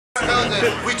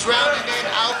together. We drowning in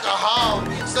alcohol.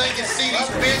 Slinging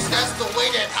CDs, bitch, that's the way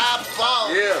that I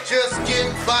fall. Just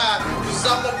getting by, cause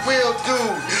I'm a real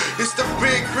dude. It's the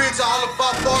big grits, all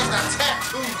about bars, not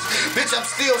tattoos. Bitch, I'm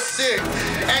still sick,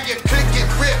 and your click get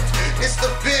ripped. It's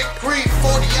the big green,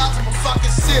 40 ounce of a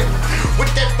fucking sip. With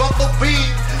that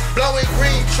bumblebee, blowing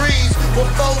green trees.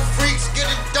 With 4 freaks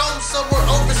getting domed somewhere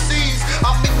overseas.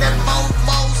 I'm in that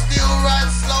mo-mo, still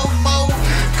riding slow-mo.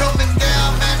 Coming down,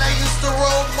 man, I used to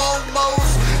roll mo-mos.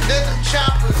 Then them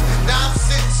choppers, now I'm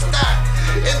sitting stock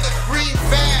in the green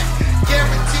van,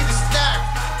 guaranteed to stock.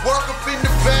 Work up in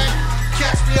the back,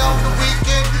 catch me on the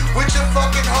weekend with your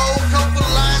fucking hoe, couple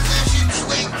lines and she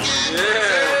tweaking.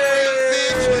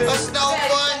 Bitch, a snow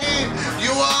bunny,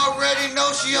 you already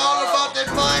know she all about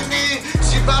that money.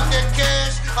 She about that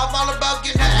cash, I'm all about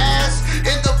getting her ass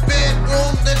in the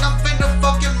bedroom, then I'm finna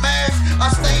fucking mash. I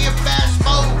stay in fast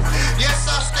mode, yes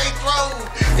I stay thrown.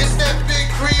 It's that big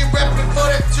green reppin' for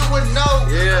that 2-0.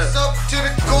 It's up to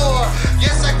the core,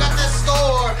 yes I got that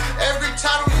store. Every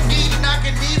title you need and I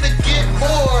can even get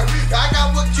more. I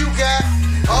got what you got,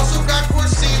 also got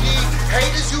Corsini.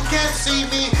 Haters, you can't see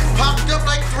me, popped up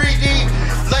like 3D,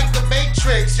 like the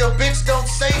Matrix. Your bitch don't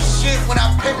say shit when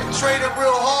I penetrate her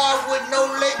real hard with no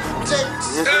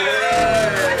latex.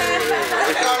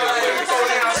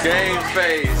 Game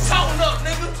face.